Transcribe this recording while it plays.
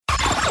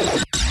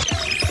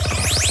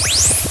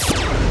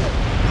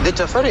The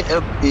Tafari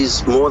App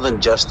is more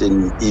than just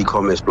an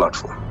e-commerce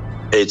platform.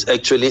 It's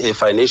actually a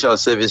financial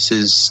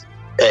services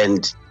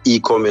and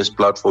e-commerce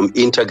platform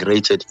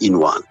integrated in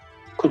one.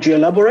 Could you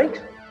elaborate?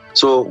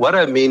 So what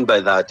I mean by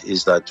that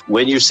is that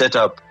when you set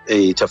up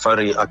a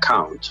Tafari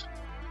account,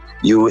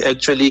 you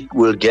actually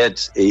will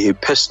get a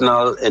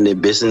personal and a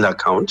business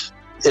account.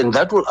 And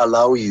that will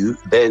allow you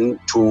then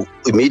to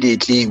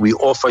immediately, we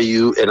offer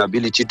you an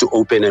ability to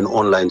open an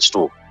online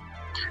store.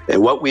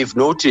 And what we've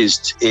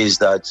noticed is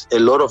that a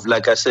lot of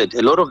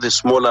the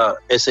smaller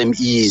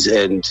SMEs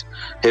and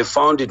have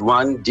found it,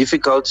 one,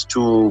 difficult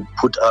to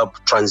put up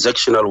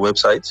transactional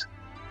websites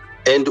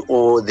and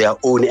or their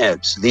own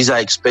apps. These are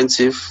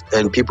expensive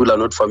and people are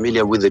not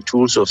familiar with the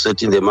tools of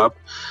setting them up.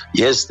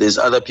 Yes, there's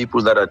other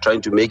people that are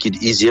trying to make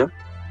it easier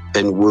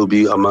and will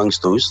be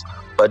amongst those,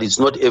 but it's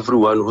not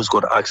everyone who's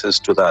got access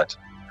to that.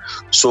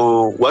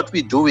 So what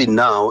we're doing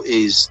now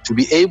is to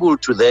be able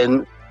to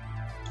then,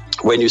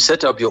 when you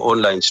set up your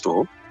online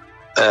store,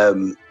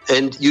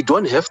 and you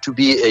don't have to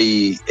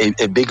be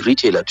a big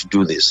retailer to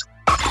do this.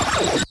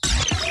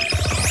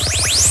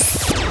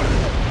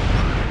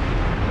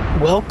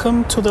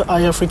 Welcome to the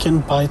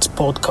iAfrikan BYTES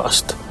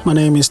podcast. My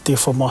name is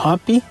Tefo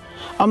Mohapi.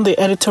 I'm the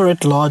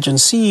editor-at-large and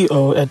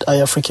CEO at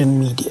iAfrikan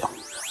Media.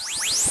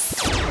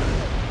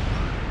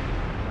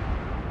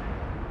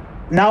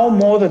 Now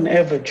more than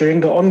ever,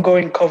 during the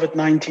ongoing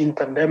COVID-19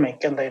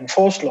 pandemic and the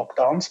enforced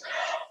lockdowns,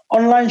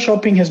 online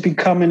shopping has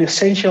become an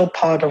essential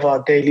part of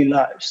our daily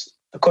lives.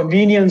 The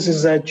convenience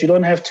is that you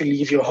don't have to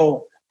leave your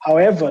home.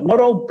 However,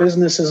 not all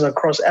businesses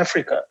across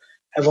Africa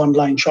have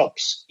online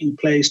shops in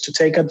place to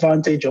take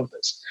advantage of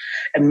this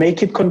and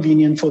make it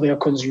convenient for their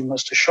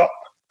consumers to shop.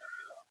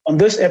 On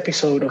this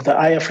episode of the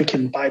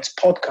iAfrikan BYTES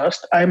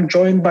podcast, I am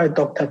joined by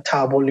Dr.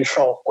 Thabo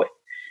Lehlokoe,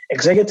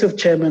 Executive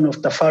Chairman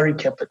of Tafari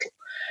Capital,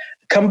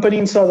 a company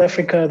in South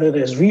Africa that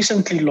has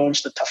recently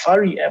launched the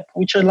Tafari App,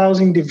 which allows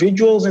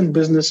individuals and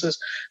businesses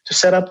to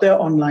set up their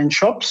online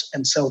shops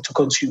and sell to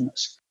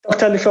consumers.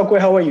 Dr. Lehlokoe,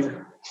 how are you?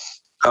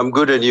 I'm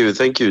good, and you?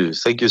 Thank you.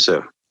 Thank you,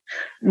 sir.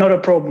 Not a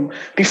problem.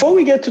 Before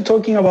we get to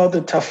talking about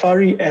the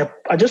Tafari App,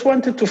 I just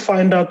wanted to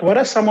find out what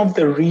are some of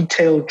the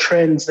retail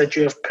trends that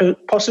you have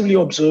possibly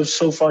observed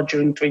so far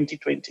during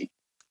 2020?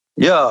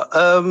 Yeah,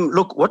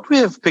 look, what we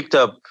have picked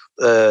up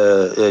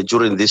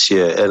during this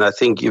year, and I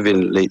think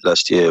even late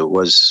last year,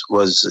 was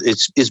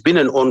it's been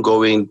an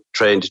ongoing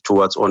trend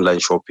towards online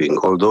shopping.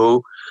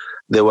 Although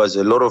there was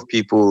a lot of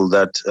people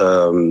that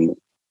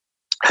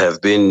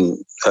have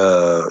been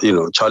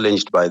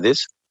challenged by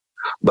this,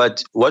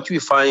 but what we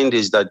find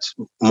is that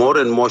more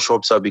and more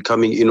shops are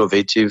becoming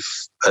innovative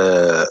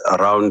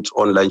around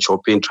online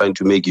shopping, trying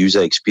to make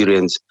user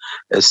experience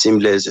as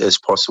seamless as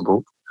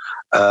possible.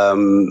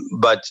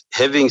 But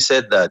having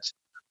said that,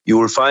 you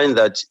will find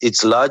that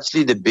it's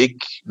largely the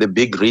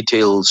big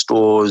retail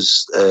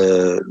stores.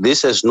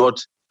 This has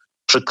not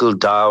trickled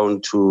down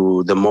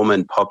to the mom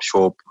and pop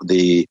shop,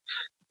 the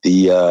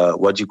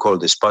what you call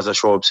the spaza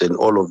shops and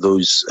all of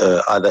those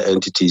other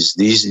entities.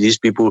 These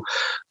people,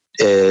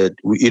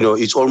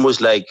 it's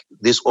almost like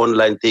this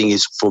online thing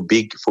is for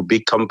big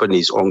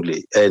companies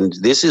only, and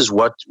this is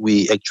what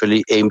we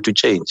actually aim to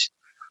change,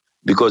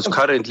 because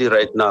currently,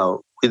 right now,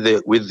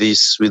 with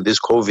this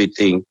COVID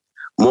thing,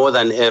 more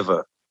than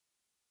ever,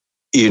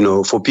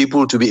 for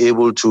people to be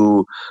able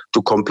to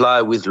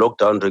comply with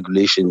lockdown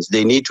regulations,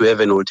 they need to have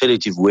an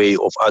alternative way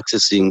of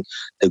accessing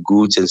the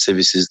goods and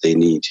services they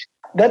need.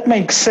 That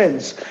makes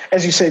sense,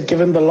 as you said,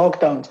 given the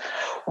lockdowns.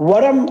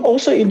 What I'm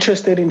also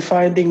interested in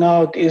finding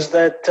out is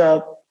that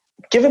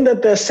given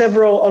that there are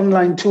several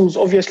online tools,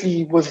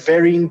 obviously with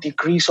varying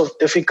degrees of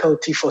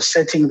difficulty for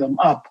setting them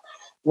up,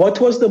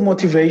 what was the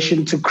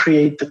motivation to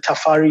create the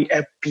Tafari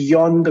App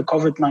beyond the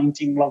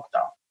COVID-19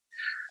 lockdown?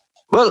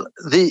 Well,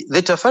 the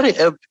Tafari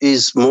App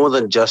is more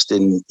than just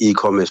an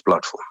e-commerce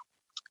platform.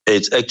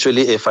 It's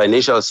actually a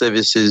financial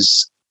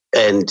services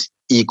and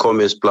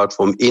e-commerce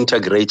platform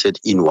integrated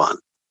in one.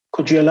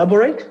 Could you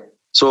elaborate?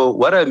 So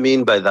what I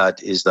mean by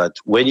that is that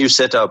when you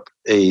set up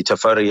a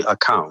Tafari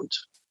account,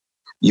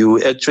 you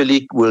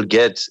actually will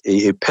get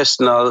a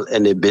personal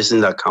and a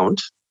business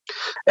account.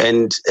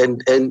 And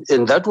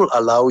that will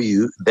allow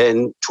you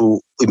then to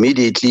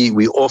immediately,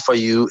 we offer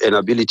you an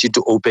ability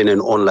to open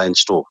an online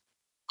store.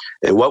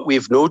 And what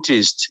we've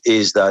noticed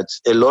is that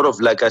a lot of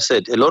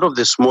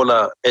the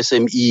smaller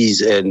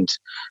SMEs and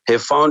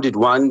have found it,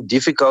 one,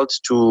 difficult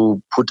to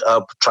put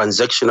up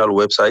transactional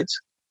websites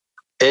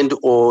and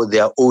or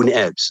their own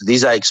apps.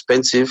 These are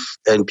expensive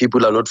and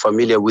people are not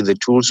familiar with the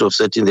tools of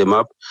setting them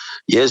up.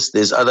 Yes,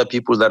 there's other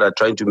people that are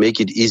trying to make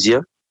it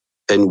easier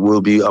and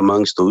will be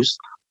amongst those,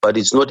 but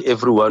it's not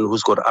everyone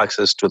who's got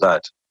access to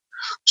that.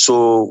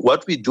 So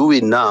what we're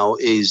doing now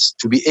is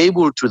to be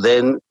able to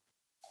then,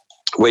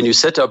 when you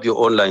set up your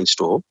online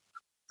store,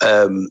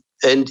 and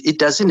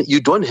you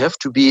don't have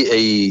to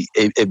be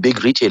a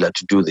big retailer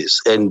to do this.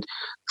 And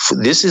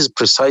this is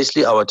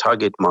precisely our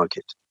target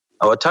market.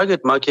 Our target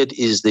market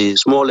is the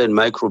small and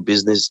micro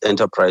business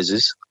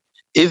enterprises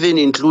even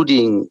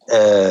including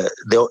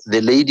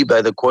the lady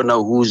by the corner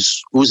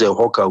who's a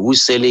hawker,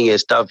 who's selling her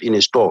stuff in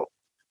a store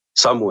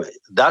somewhere.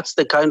 That's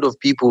the kind of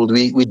people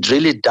we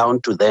drill it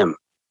down to them,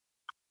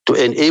 to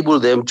enable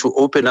them to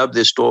open up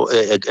the store,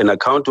 an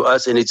account to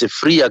us, and it's a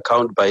free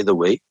account, by the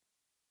way.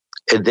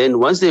 And then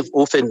once they've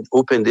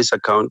opened this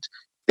account,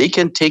 they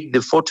can take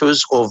the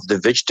photos of the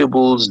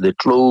vegetables, the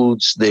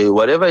clothes, the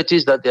whatever it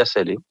is that they're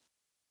selling,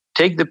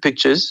 take the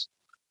pictures,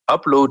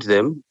 upload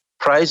them,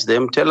 price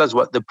them, tell us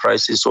what the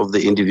prices of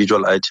the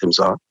individual items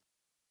are.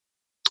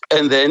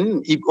 And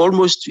then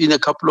almost in a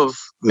couple of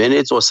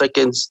minutes or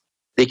seconds,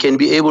 they can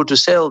be able to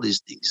sell these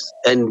things.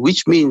 And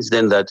which means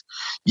then that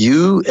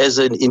you as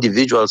an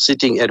individual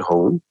sitting at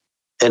home,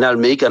 and I'll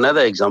make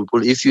another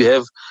example. If you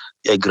have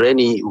a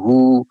granny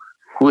who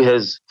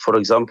has, for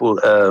example,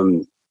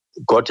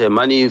 got her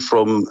money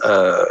from,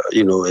 a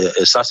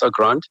SASSA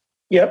grant,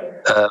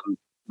 yep.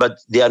 But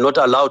they are not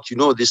allowed,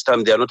 this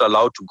time they are not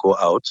allowed to go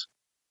out.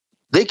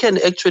 They can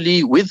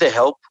actually, with the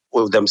help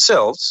of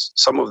themselves,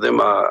 some of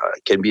them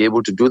can be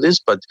able to do this,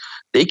 but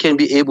they can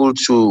be able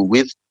to,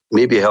 with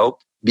maybe help,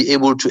 be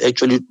able to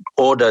actually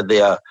order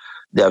their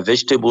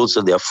vegetables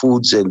and their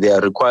foods and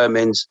their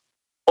requirements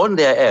on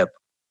their app,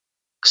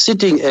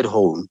 sitting at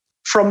home.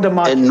 From the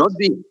market. And not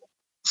being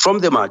from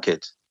the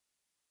market.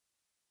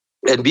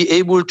 And be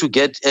able to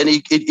get, and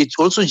it's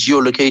also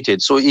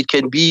geolocated, so it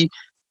can be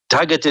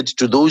targeted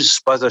to those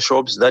spaza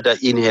shops that are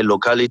in her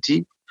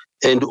locality,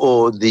 and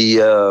or the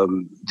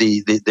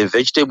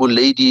vegetable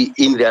lady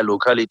in their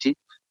locality.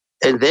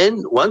 And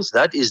then once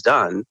that is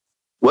done,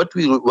 what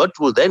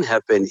will then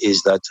happen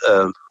is that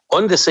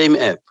on the same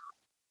app,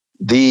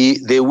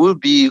 there will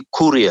be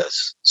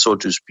couriers, so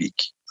to speak,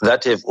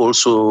 that have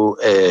also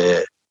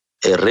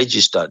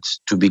registered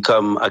to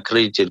become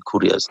accredited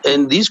couriers.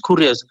 And these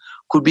couriers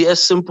could be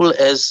as simple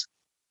as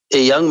a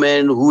young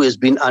man who has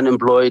been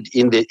unemployed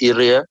in the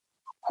area,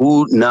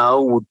 who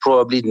now would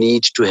probably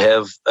need to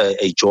have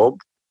a job,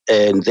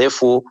 and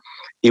therefore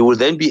he will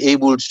then be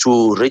able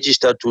to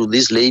register to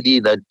this lady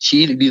that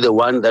she'll be the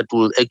one that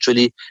will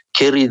actually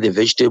carry the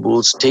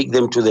vegetables, take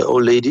them to the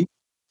old lady.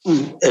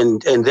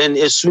 And then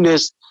as soon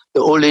as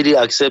the old lady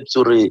accepts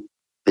or the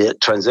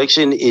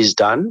transaction is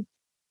done,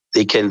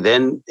 they can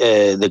then,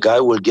 the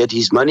guy will get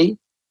his money,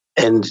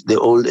 and the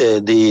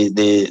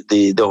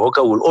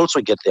hawker will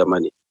also get their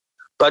money.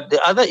 But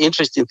the other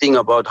interesting thing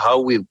about how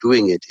we're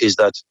doing it is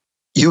that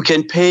you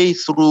can pay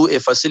through a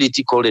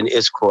facility called an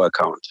escrow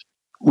account,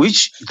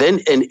 which then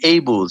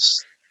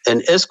enables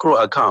an escrow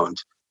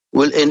account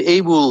will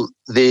enable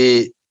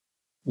the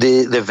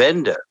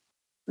vendor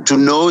to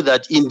know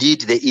that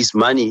indeed there is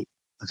money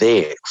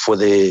there for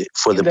the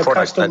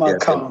product that they're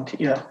account,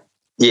 selling. yeah.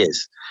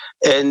 Yes,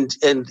 and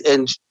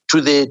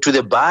to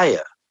the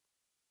buyer,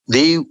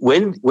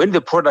 when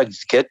the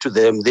products get to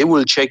them, they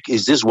will check,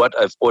 is this what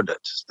I've ordered?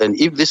 And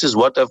if this is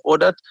what I've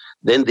ordered,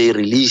 then they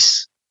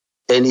release,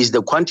 and is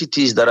the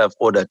quantities that I've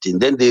ordered in,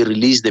 then they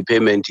release the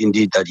payment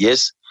indeed that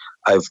yes,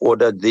 I've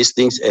ordered these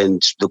things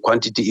and the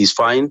quantity is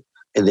fine.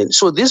 And then,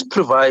 so this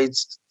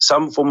provides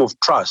some form of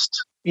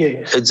trust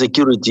and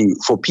security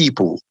for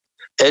people.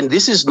 And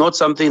this is not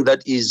something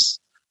that is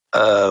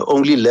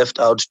only left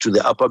out to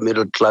the upper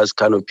middle class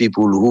kind of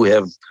people who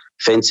have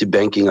fancy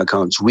banking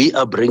accounts. We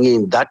are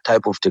bringing that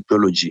type of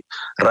technology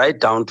right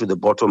down to the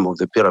bottom of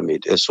the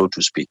pyramid, so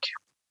to speak.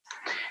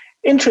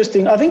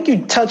 Interesting. I think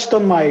you touched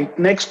on my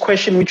next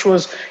question, which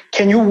was,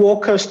 can you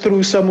walk us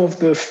through some of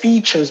the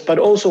features, but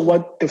also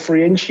what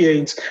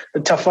differentiates the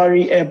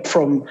Tafari app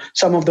from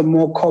some of the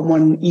more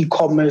common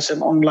e-commerce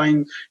and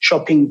online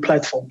shopping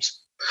platforms?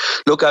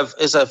 Look,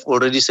 as I've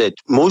already said,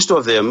 most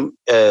of them,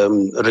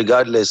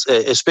 regardless,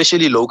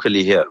 especially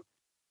locally here,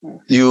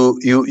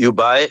 you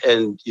buy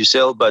and you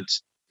sell, but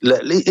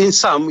in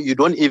some, you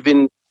don't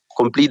even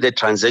complete the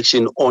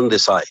transaction on the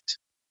site.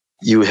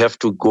 You have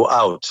to go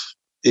out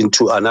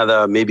into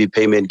another maybe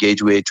payment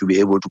gateway to be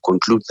able to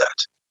conclude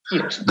that.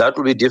 Yes. That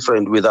will be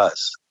different with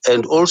us.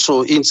 And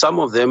also in some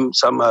of them,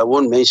 some I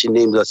won't mention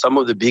names, but some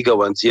of the bigger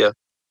ones here,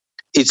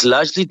 it's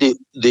largely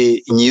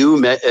the new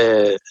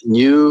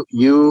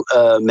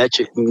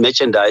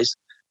merchandise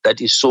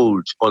that is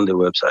sold on the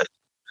website.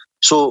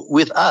 So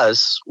with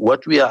us,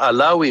 what we are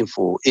allowing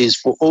for is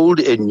for old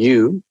and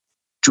new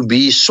to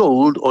be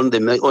sold on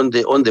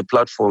the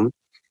platform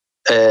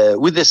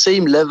with the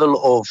same level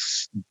of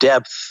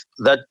depth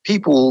that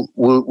people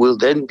will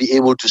then be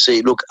able to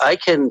say, look, I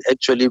can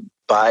actually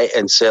buy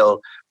and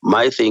sell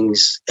my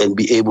things and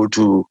be able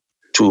to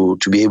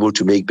be able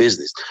to make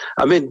business.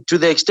 I mean, to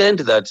the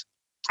extent that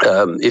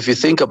if you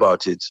think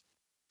about it,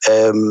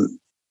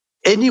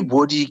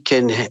 anybody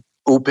can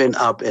open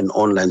up an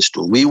online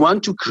store. We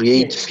want to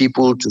create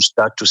people to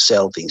start to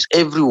sell things,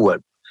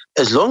 everyone.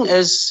 As long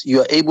as you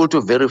are able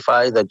to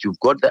verify that you've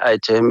got the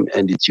item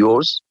and it's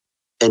yours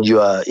and you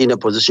are in a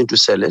position to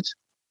sell it,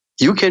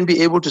 you can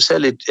be able to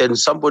sell it. And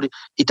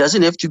it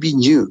doesn't have to be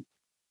new.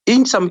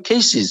 In some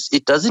cases,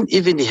 it doesn't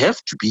even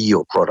have to be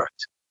your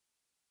product.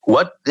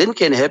 What then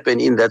can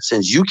happen in that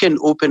sense, you can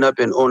open up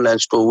an online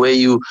store where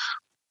you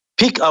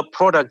pick up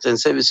products and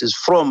services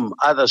from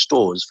other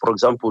stores. For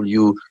example,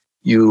 you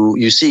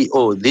see,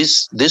 oh,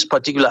 this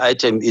particular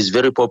item is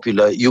very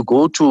popular.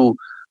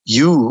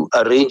 You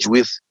arrange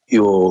with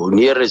your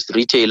nearest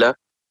retailer.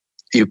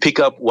 You pick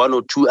up 1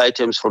 or 2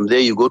 items from there.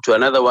 You go to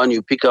another one.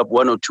 You pick up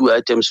 1 or 2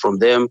 items from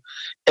them,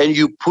 and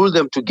you pull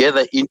them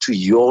together into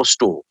your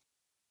store.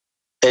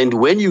 And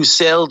when you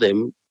sell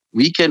them,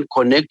 we can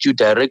connect you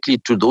directly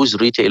to those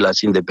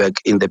retailers in the back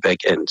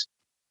end.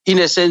 In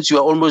a sense, you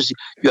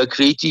are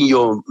creating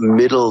your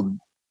middle,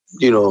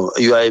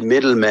 you are a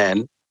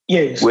middleman.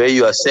 Yes. Where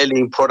you are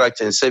selling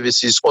products and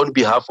services on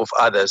behalf of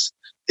others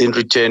in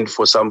return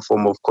for some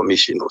form of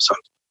commission or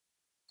something.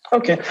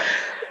 Okay.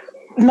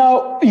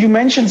 Now, you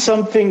mentioned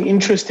something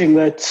interesting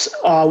that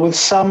with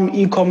some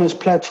e-commerce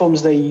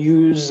platforms, they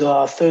use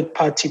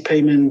third-party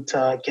payment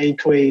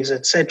gateways,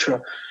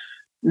 etc.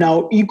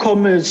 Now,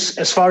 e-commerce,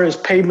 as far as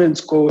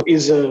payments go,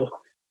 is a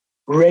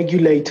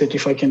regulated,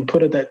 if I can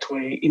put it that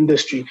way,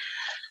 industry.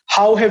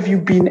 How have you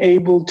been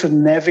able to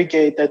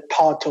navigate that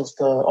part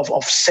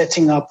of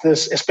setting up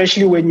this,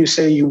 especially when you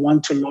say you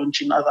want to launch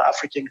in other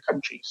African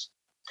countries,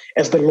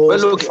 as the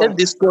laws? Well, look, at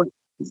this point,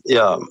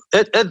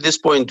 at this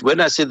point, when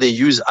I say they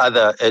use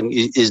other, and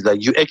is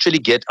that you actually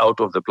get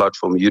out of the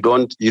platform. You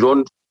don't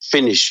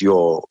finish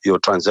your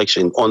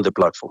transaction on the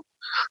platform.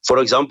 For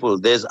example,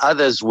 there's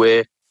others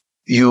where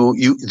you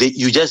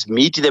just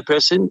meet the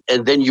person,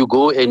 and then you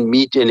go and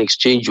meet and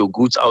exchange your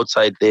goods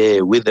outside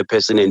there with the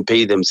person and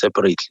pay them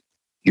separately.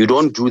 You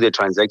don't do the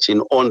transaction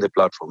on the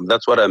platform.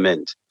 That's what I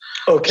meant.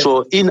 Okay.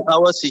 So in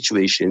our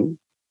situation,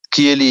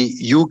 clearly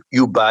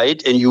you buy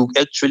it and you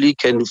actually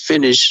can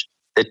finish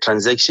the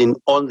transaction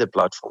on the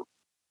platform.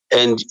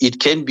 And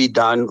it can be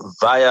done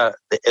via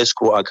the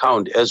escrow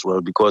account as well,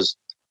 because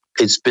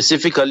it's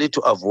specifically to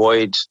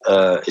avoid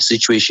a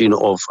situation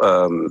of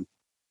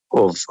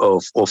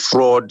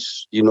fraud,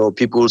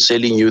 people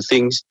selling you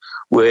things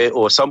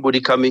or somebody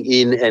coming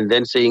in and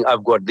then saying,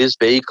 I've got this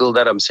vehicle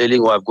that I'm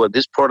selling, or I've got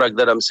this product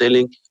that I'm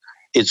selling.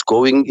 It's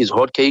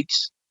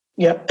hotcakes.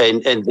 Yeah.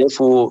 And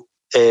therefore,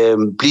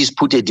 please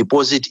put a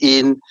deposit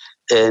in.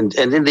 And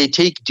then they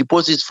take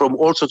deposits from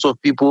all sorts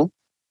of people.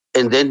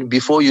 And then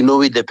before you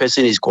know it, the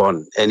person is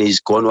gone and he's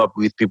gone up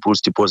with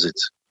people's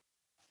deposits.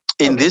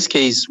 In this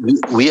case,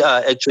 we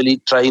are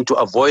actually trying to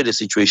avoid a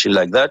situation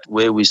like that,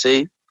 where we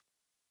say,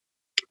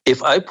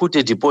 if I put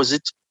a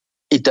deposit,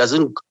 it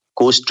doesn't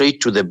go straight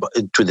to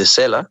the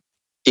seller.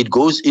 It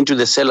goes into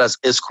the seller's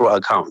escrow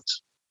account.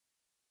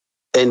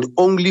 And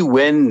only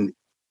when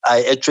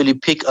I actually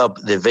pick up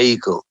the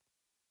vehicle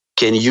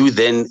can you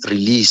then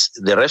release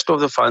the rest of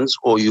the funds,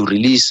 or you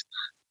release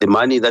the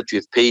money that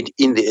you've paid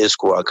in the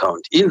escrow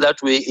account. In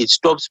that way, it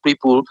stops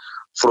people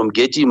from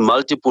getting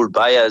multiple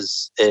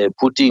buyers,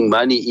 putting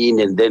money in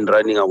and then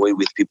running away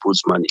with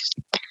people's monies.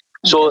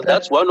 So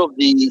that's one of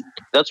the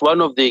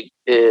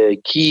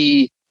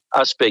key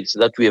aspects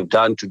that we have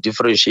done to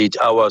differentiate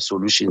our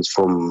solutions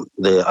from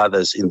the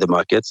others in the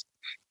markets.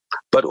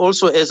 But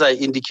also, as I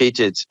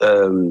indicated,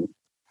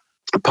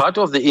 part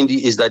of the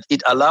indie is that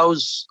it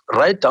allows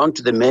right down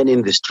to the man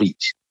in the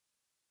street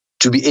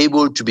to be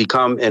able to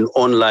become an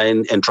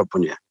online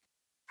entrepreneur.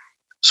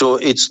 So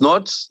it's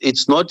not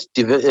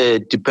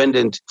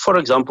dependent. For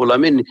example,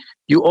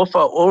 you offer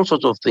all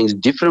sorts of things,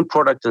 different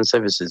products and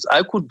services.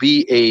 I could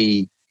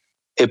be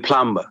a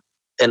plumber,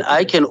 and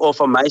I can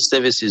offer my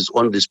services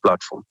on this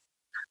platform.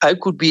 I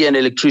could be an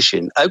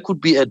electrician. I could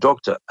be a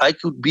doctor. I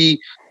could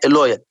be a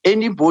lawyer.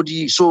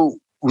 Anybody. So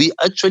we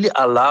actually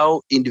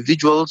allow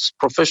individuals,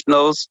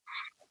 professionals,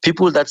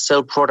 people that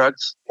sell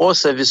products or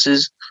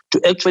services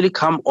to actually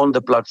come on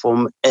the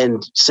platform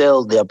and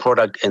sell their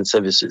product and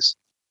services.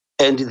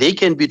 And they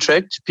can be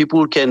tracked.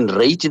 People can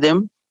rate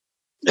them.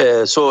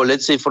 So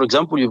let's say, for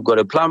example, you've got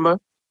a plumber,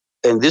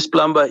 and this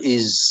plumber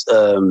is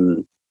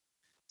done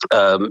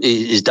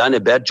a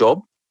bad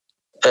job.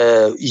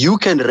 You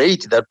can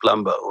rate that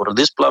plumber, or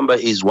this plumber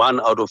is 1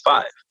 out of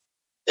 5.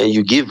 And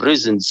you give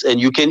reasons, and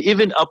you can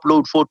even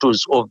upload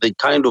photos of the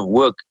kind of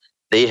work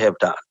they have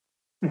done.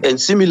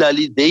 And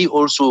similarly, they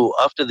also,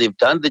 after they've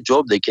done the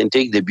job, they can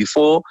take the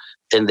before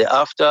and the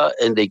after,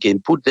 and they can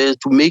put there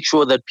to make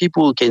sure that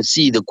people can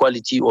see the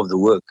quality of the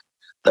work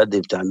that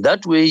they've done.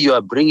 That way, you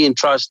are bringing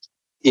trust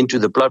into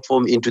the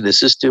platform, into the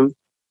system,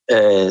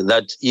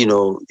 that,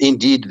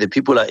 indeed, the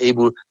people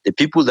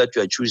that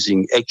you are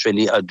choosing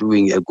actually are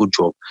doing a good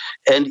job.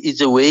 And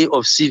it's a way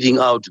of sieving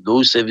out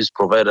those service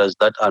providers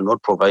that are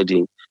not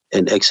providing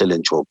an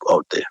excellent job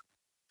out there.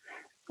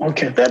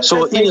 Okay.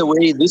 So in a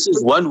way, this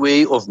is one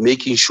way of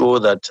making sure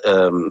that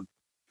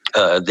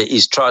there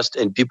is trust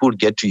and people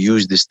get to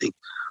use this thing.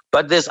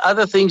 But there's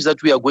other things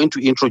that we are going to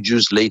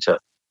introduce later,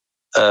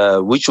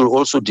 which will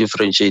also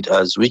differentiate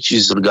us, which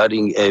is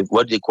regarding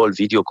what they call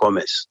video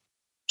commerce.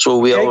 So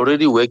we are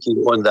already working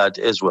on that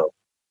as well,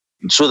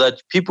 so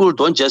that people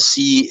don't just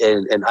see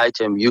an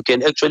item. You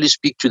can actually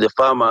speak to the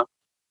farmer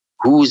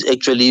who is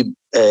actually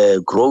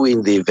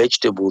growing the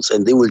vegetables,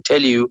 and they will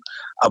tell you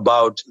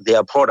about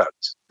their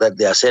product that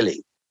they are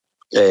selling.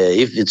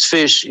 if it's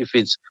fish, if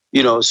it's,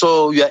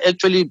 so you are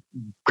actually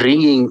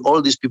bringing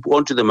all these people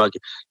onto the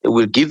market. It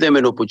will give them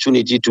an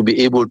opportunity to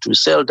be able to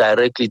sell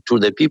directly to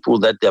the people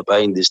that they're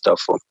buying this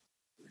stuff from,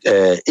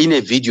 in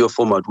a video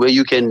format where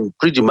you can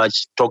pretty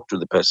much talk to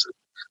the person.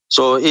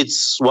 So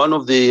it's one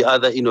of the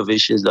other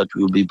innovations that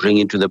we'll be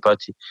bringing to the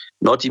party.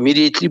 Not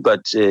immediately,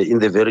 but in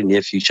the very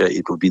near future,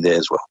 it will be there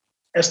as well.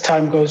 As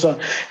time goes on.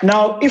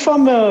 Now, if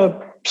I'm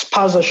a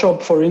spaza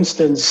shop, for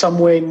instance,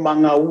 somewhere in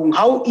Mangaung,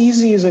 how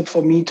easy is it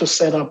for me to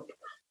set up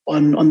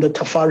on the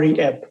Tafari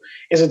app?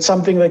 Is it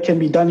something that can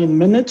be done in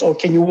minutes, or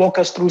can you walk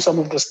us through some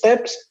of the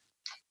steps?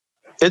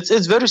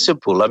 It's very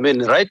simple. I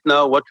mean, right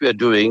now, what we are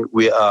doing,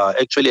 we are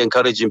actually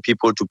encouraging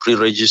people to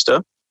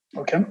pre-register.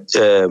 Okay.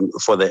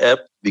 For the app,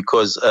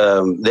 because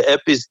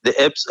the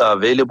apps are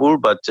available,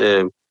 but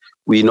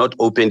we not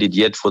opened it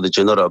yet for the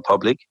general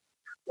public.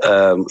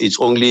 It's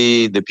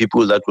only the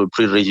people that will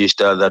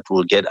pre-register that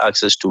will get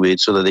access to it,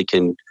 so that they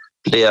can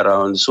play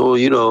around. So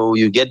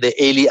you get the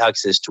early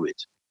access to it.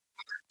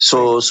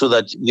 So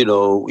that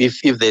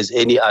if there's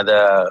any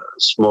other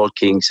small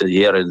kinks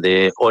here and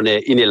there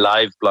in a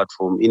live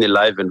platform, in a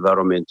live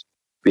environment,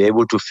 we're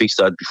able to fix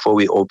that before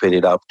we open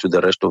it up to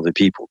the rest of the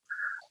people.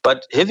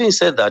 But having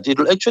said that, it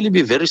will actually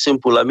be very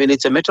simple. I mean,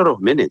 it's a matter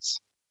of minutes.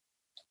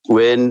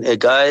 When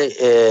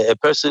a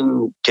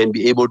person can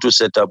be able to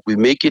set up, we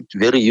make it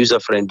very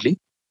user-friendly,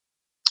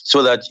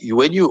 so that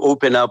when you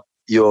open up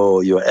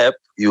your app,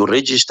 you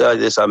register,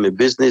 yes, I'm a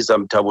business,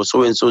 I'm Thabo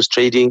so-and-so's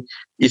trading.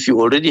 If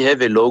you already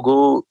have a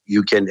logo,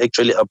 you can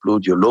actually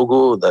upload your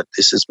logo, that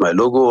this is my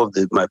logo of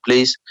my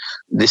place,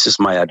 this is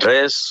my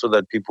address, so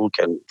that people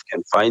can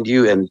find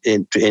you and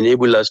to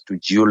enable us to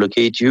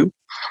geolocate you.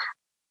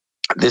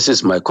 This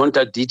is my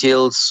contact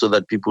details, so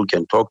that people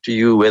can talk to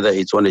you, whether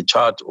it's on a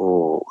chat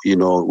or,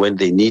 when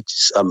they need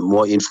some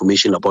more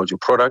information about your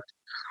product.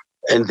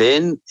 And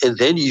then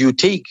you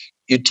take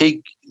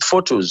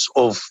photos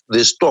of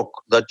the stock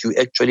that you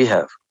actually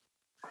have.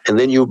 And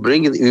then you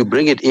bring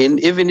it in,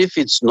 even if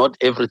it's not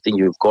everything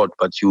you've got,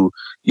 but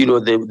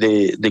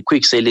the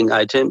quick selling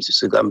items. You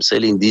say, I'm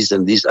selling these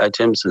and these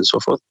items and so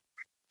forth.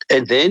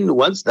 And then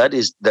once that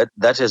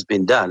has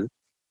been done,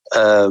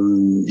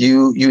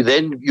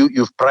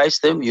 you've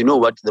priced them, you know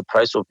what the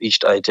price of each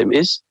item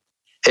is,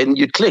 and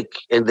you click,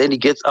 and then it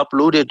gets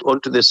uploaded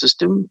onto the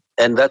system,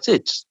 and that's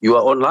it. You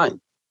are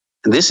online.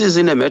 And this is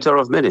in a matter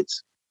of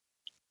minutes.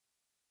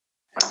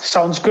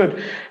 Sounds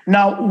good.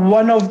 Now,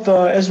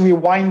 as we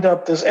wind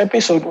up this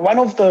episode, one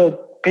of the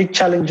big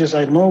challenges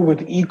I know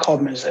with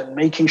e-commerce and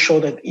making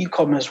sure that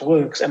e-commerce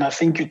works, and I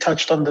think you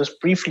touched on this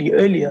briefly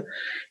earlier,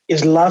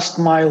 is last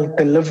mile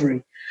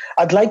delivery.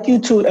 I'd like you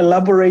to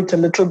elaborate a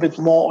little bit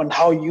more on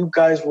how you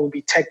guys will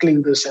be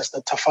tackling this as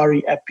the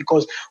Tafari app,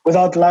 because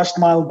without last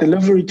mile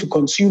delivery to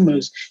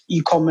consumers,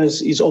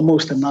 e-commerce is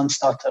almost a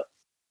non-starter.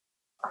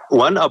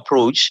 One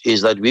approach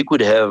is that we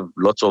could have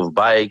lots of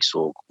bikes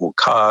or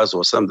cars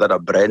or some that are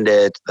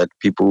branded, that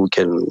people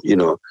can,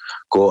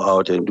 go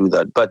out and do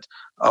that. But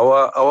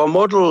our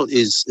model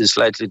is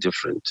slightly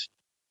different.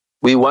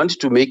 We want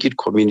to make it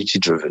community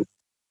driven.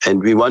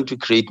 And we want to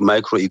create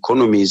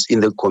microeconomies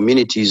in the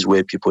communities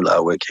where people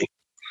are working.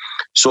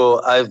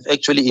 So I've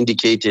actually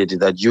indicated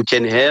that you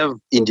can have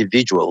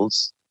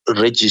individuals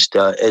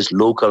register as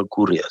local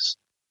couriers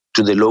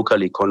to the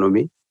local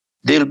economy.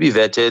 They'll be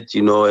vetted,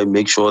 and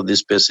make sure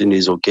this person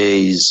is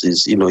okay,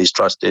 is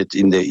trusted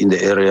in the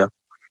area,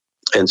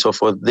 and so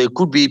forth. There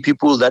could be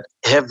people that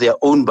have their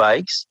own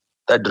bikes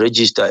that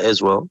register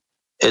as well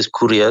as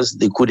couriers.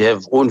 They could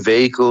have own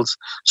vehicles.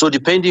 So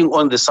depending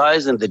on the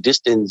size and the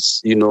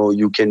distance,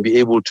 you can be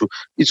able to,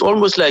 it's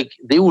almost like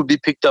they will be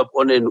picked up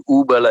on an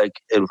Uber-like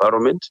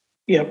environment.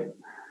 Yep.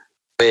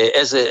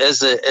 As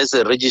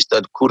a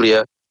registered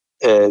courier,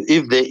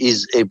 if there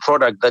is a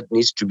product that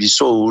needs to be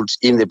sold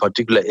in a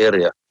particular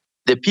area,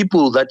 the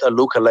people that are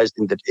localized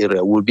in that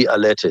area will be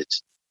alerted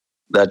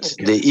that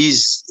there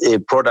is a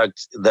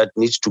product that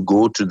needs to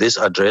go to this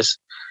address,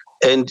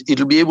 and it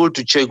will be able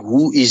to check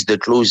who is the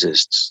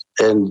closest.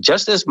 And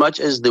just as much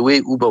as the way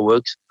Uber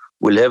works,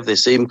 we'll have the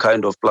same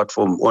kind of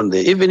platform on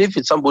there, even if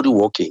it's somebody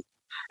walking.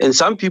 And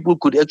some people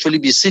could actually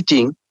be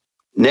sitting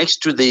next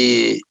to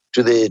the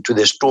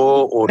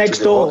store or next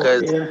to the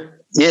workers. Yeah.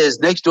 Yes,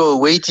 next door,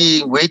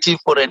 waiting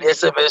for an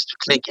SMS to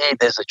click, hey,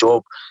 there's a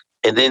job.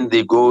 And then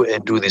they go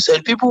and do this.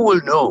 And people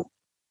will know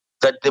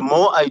that the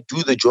more I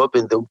do the job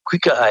and the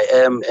quicker I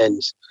am,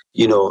 and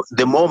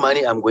the more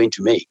money I'm going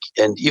to make.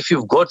 And if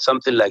you've got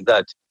something like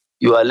that,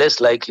 you are less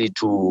likely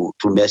to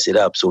mess it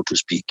up, so to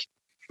speak.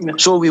 Yeah.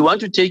 So we want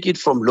to take it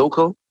from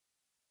local,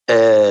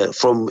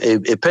 from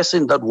a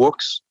person that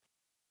works,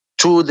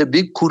 to the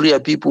big courier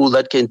people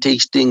that can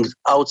take things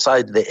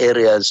outside the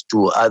areas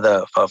to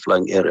other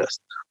far-flung areas.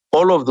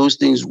 All of those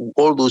things,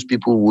 all those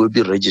people will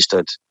be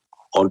registered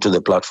onto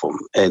the platform.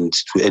 And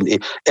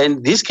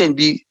this can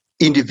be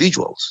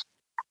individuals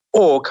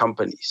or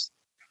companies.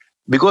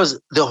 Because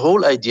the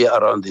whole idea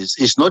around this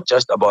is not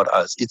just about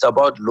us, it's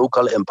about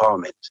local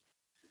empowerment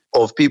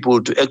of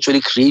people to actually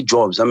create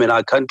jobs. I mean,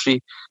 our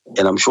country,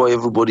 and I'm sure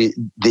everybody,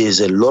 there's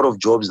a lot of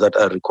jobs that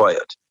are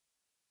required.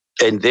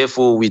 And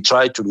therefore, we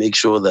try to make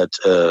sure that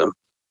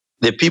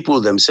the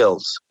people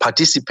themselves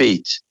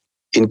participate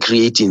in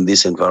creating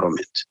this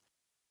environment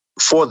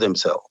for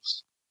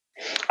themselves.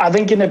 I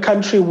think in a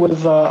country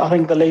with, I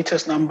think the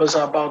latest numbers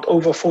are about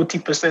over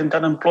 40%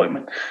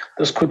 unemployment,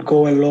 this could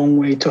go a long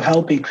way to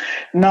helping.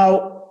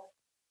 Now,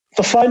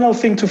 the final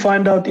thing to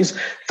find out is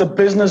the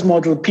business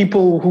model.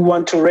 People who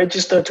want to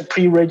register, to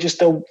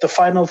pre-register, the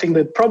final thing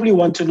they probably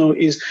want to know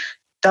is,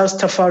 does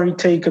Tafari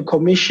take a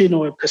commission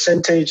or a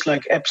percentage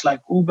like apps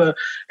like Uber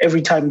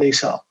every time they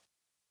sell?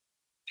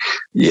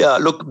 Yeah,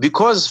 look,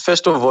 because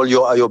first of all,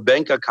 your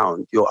bank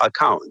account, your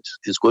account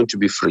is going to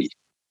be free,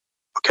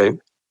 okay?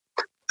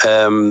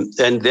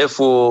 And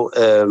therefore,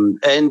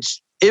 and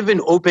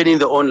even opening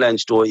the online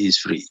store is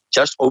free.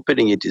 Just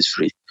opening it is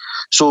free.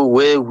 So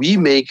where we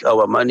make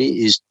our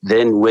money is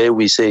then where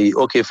we say,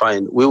 okay,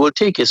 fine, we will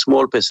take a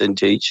small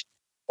percentage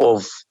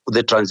of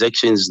the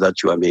transactions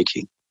that you are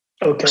making.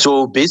 Okay.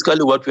 So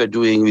basically what we are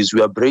doing is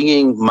we are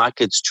bringing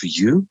markets to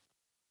you,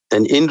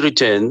 and in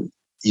return,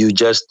 you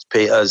just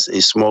pay us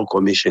a small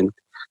commission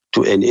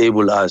to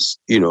enable us,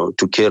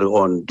 to carry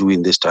on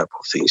doing this type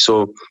of thing.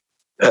 So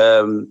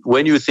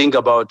when you think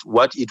about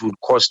what it would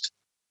cost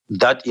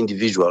that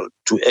individual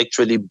to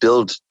actually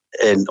build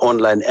an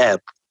online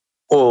app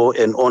or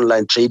an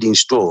online trading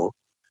store,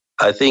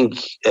 I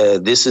think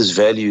this is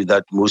value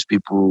that most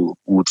people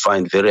would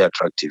find very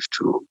attractive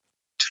to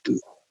do.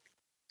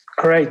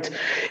 Great.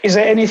 Is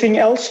there anything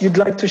else you'd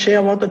like to share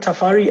about the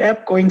Tafari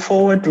app going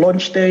forward,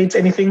 launch dates,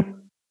 anything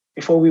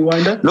before we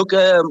wind up? Look,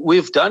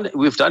 we've done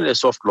a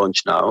soft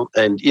launch now,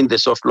 and in the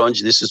soft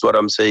launch, this is what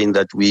I'm saying,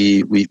 that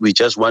we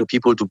just want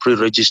people to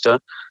pre-register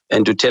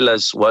and to tell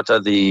us what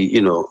are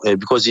the,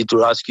 because it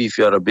will ask you if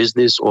you are a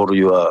business or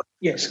you are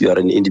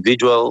an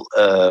individual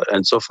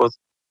and so forth.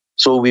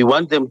 So we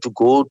want them to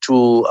go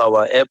to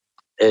our app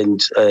and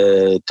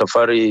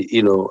Tafari,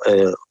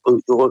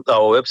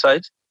 our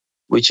website,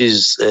 which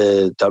is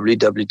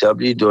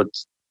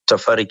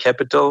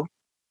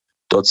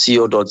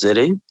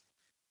www.tafaricapital.co.za.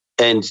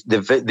 And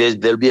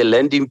there'll be a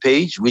landing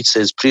page which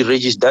says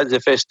pre-register. That's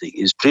the first thing,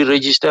 is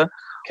pre-register.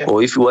 Okay.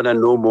 Or if you want to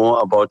know more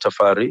about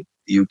Tafari,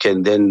 you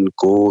can then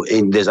go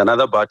in. There's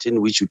another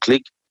button which you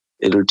click.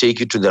 It will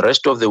take you to the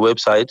rest of the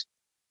website.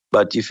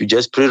 But if you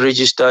just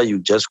pre-register, you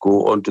just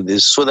go onto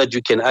this so that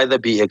you can either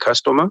be a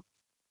customer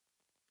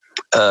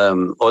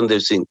on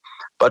this thing.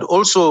 But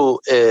also,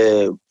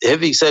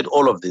 having said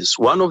all of this,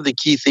 one of the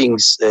key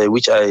things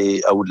which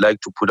I would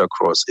like to put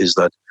across is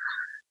that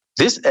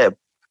this app,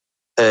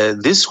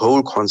 this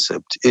whole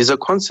concept is a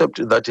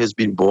concept that has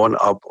been born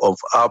up of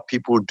our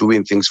people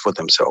doing things for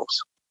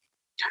themselves.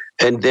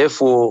 And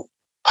therefore,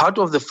 part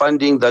of the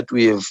funding that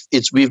we've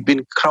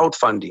been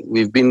crowdfunding,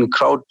 we've been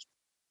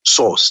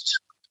crowdsourced.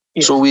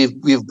 Yes. So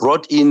we've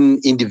brought in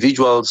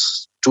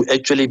individuals to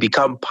actually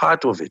become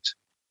part of it,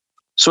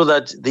 so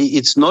that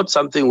it's not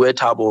something where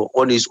Thabo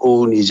on his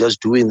own is just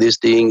doing this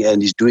thing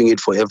and he's doing it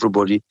for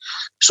everybody.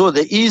 So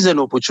there is an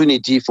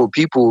opportunity for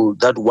people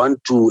that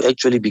want to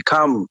actually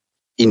become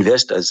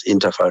investors in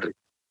Tafari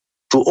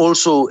to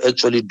also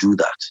actually do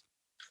that.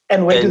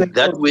 And where do they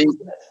that way,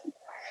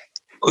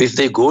 if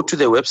they go to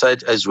the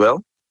website as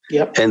well,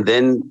 yep. And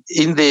then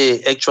in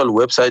the actual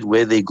website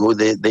where they go,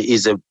 there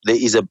is a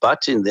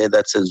button there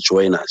that says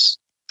join us.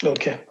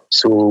 Okay.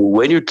 So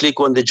when you click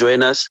on the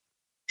join us,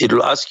 it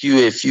will ask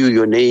you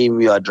your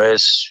name, your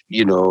address,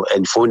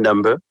 and phone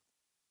number.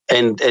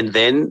 And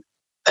then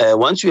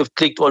once you have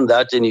clicked on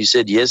that and you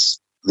said, yes,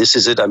 this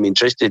is it, I'm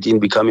interested in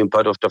becoming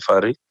part of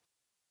Tafari,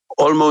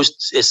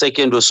 almost a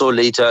second or so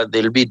later,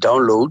 there'll be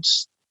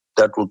downloads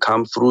that will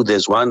come through.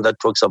 There's one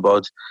that talks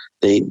about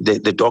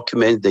the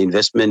document, the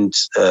investment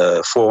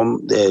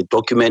form, the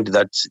document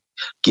that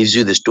gives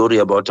you the story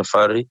about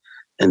Tafari.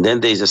 And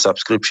then there's a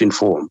subscription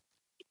form,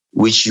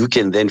 which you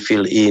can then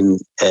fill in,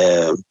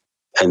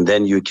 and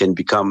then you can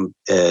become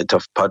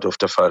part of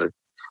Tafari.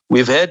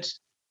 We've had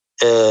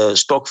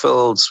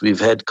Stockfields,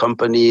 we've had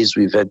companies,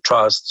 we've had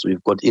trusts,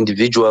 we've got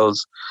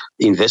individuals,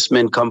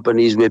 investment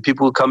companies where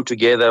people come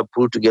together,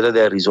 pull together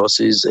their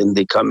resources, and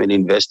they come and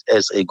invest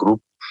as a group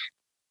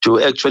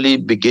to actually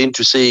begin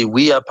to say,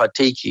 we are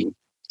partaking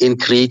in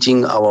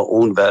creating our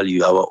own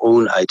value, our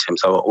own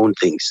items, our own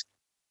things.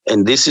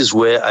 And this is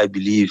where I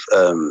believe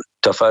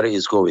Tafari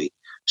is going.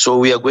 So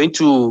we are going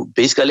to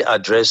basically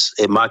address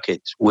a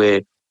market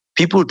where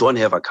people don't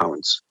have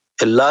accounts.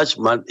 A large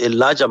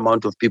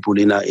amount of people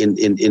in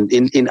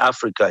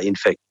Africa, in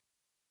fact,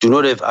 do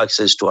not have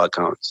access to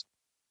accounts,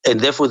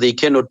 and therefore they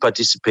cannot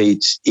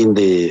participate in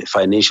the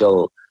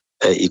financial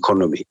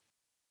economy.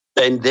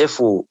 And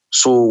therefore,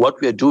 so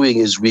what we are doing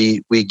is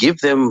we give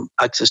them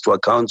access to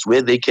accounts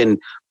where they can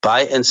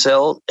buy and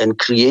sell and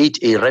create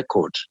a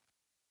record.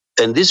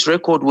 And this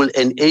record will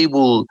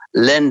enable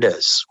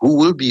lenders who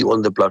will be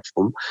on the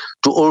platform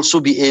to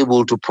also be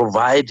able to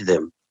provide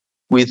them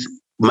with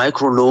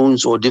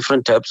microloans or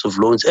different types of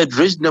loans at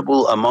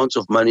reasonable amounts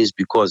of monies,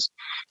 because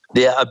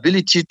their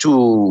ability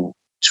to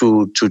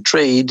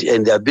trade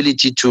and the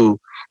ability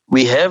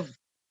we have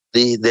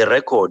the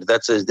record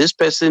that says this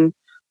person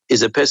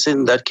is a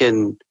person that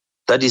can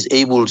that is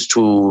able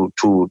to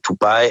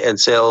buy and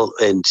sell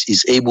and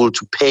is able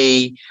to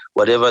pay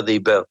whatever they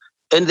buy.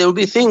 And there will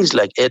be things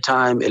like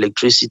airtime,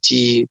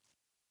 electricity,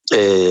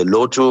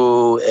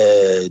 Lotto,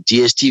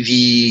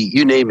 DSTV,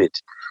 you name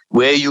it,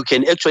 where you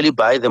can actually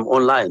buy them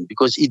online,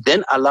 because it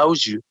then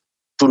allows you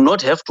to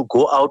not have to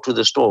go out to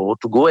the store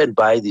to go and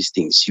buy these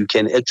things. You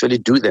can actually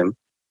do them.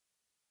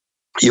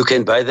 You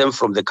can buy them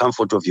from the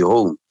comfort of your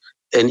home.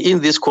 And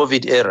in this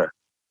COVID era,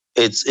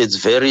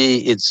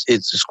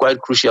 it's quite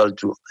crucial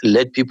to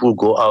let people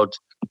go out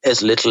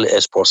as little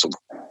as possible.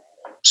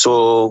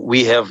 So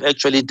we have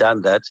actually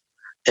done that.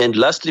 And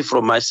lastly,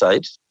 from my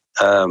side,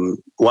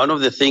 one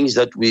of the things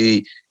that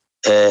we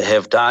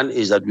have done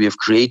is that we have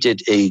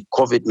created a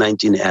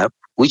COVID-19 app,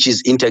 which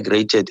is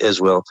integrated as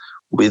well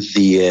with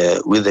the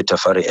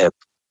Tafari App.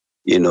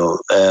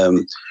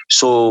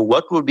 So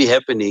what will be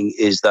happening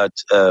is that,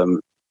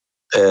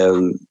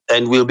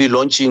 and we'll be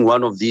launching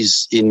one of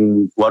these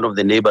in one of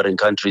the neighboring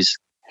countries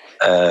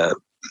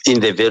in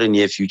the very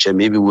near future.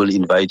 Maybe we'll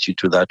invite you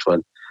to that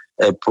one.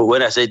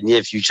 When I said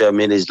near future, I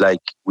mean it's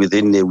like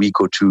within a week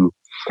or two.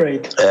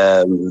 Great.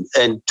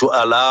 And to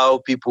allow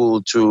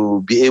people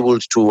to be able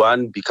to,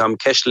 one, become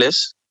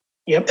cashless,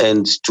 yep,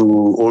 and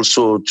to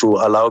also to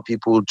allow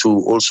people to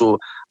also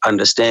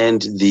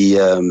understand the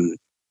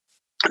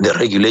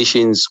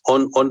regulations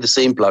on the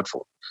same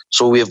platform.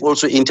 So we have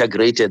also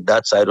integrated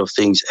that side of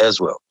things as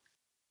well.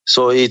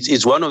 So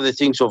it's one of the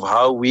things of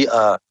how we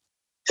are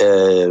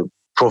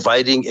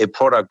providing a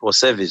product or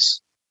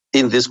service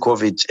in this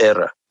COVID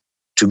era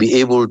to be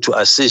able to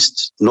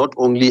assist not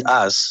only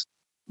us,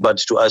 but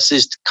to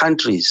assist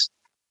countries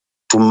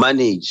to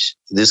manage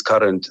this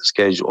current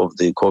scourge of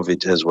the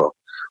COVID as well.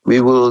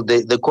 We will,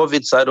 the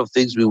COVID side of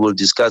things, we will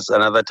discuss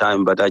another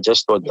time, but I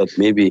just thought that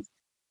maybe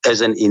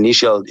as an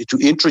initial, to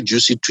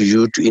introduce it to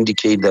you, to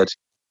indicate that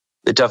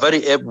the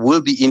Tafari app will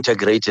be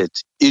integrated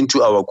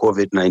into our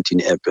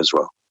COVID-19 app as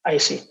well. I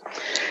see.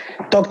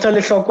 Dr.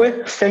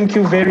 Lehlokoe, thank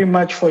you very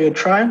much for your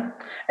time,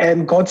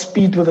 and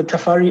Godspeed with the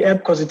Tafari app,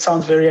 because it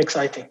sounds very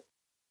exciting.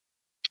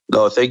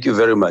 No, thank you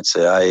very much,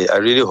 sir. I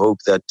really hope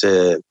that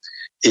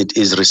it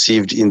is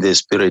received in the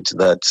spirit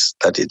that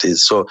it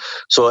is. So,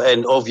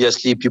 and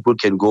obviously people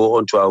can go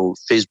onto our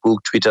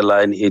Facebook, Twitter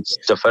line. It's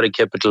Tafari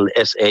Capital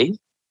SA.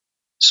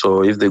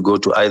 So if they go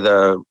to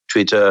either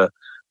Twitter,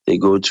 they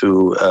go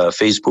to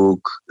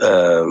Facebook,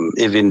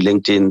 even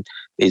LinkedIn,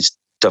 it's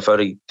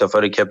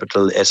Tafari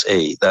Capital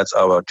SA. That's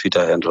our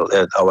Twitter handle,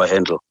 our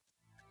handle.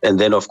 And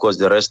then, of course,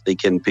 the rest they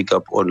can pick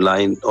up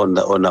online on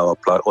our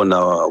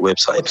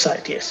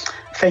website. Yes.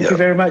 Thank you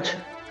very much.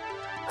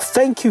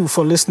 Thank you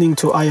for listening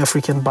to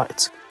iAfrikan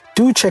Bytes.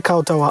 Do check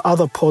out our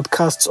other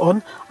podcasts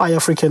on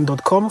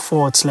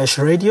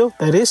iAfrikan.com/radio.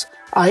 That is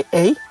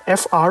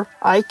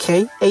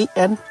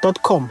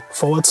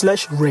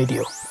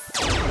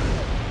iAfrikan.com/radio.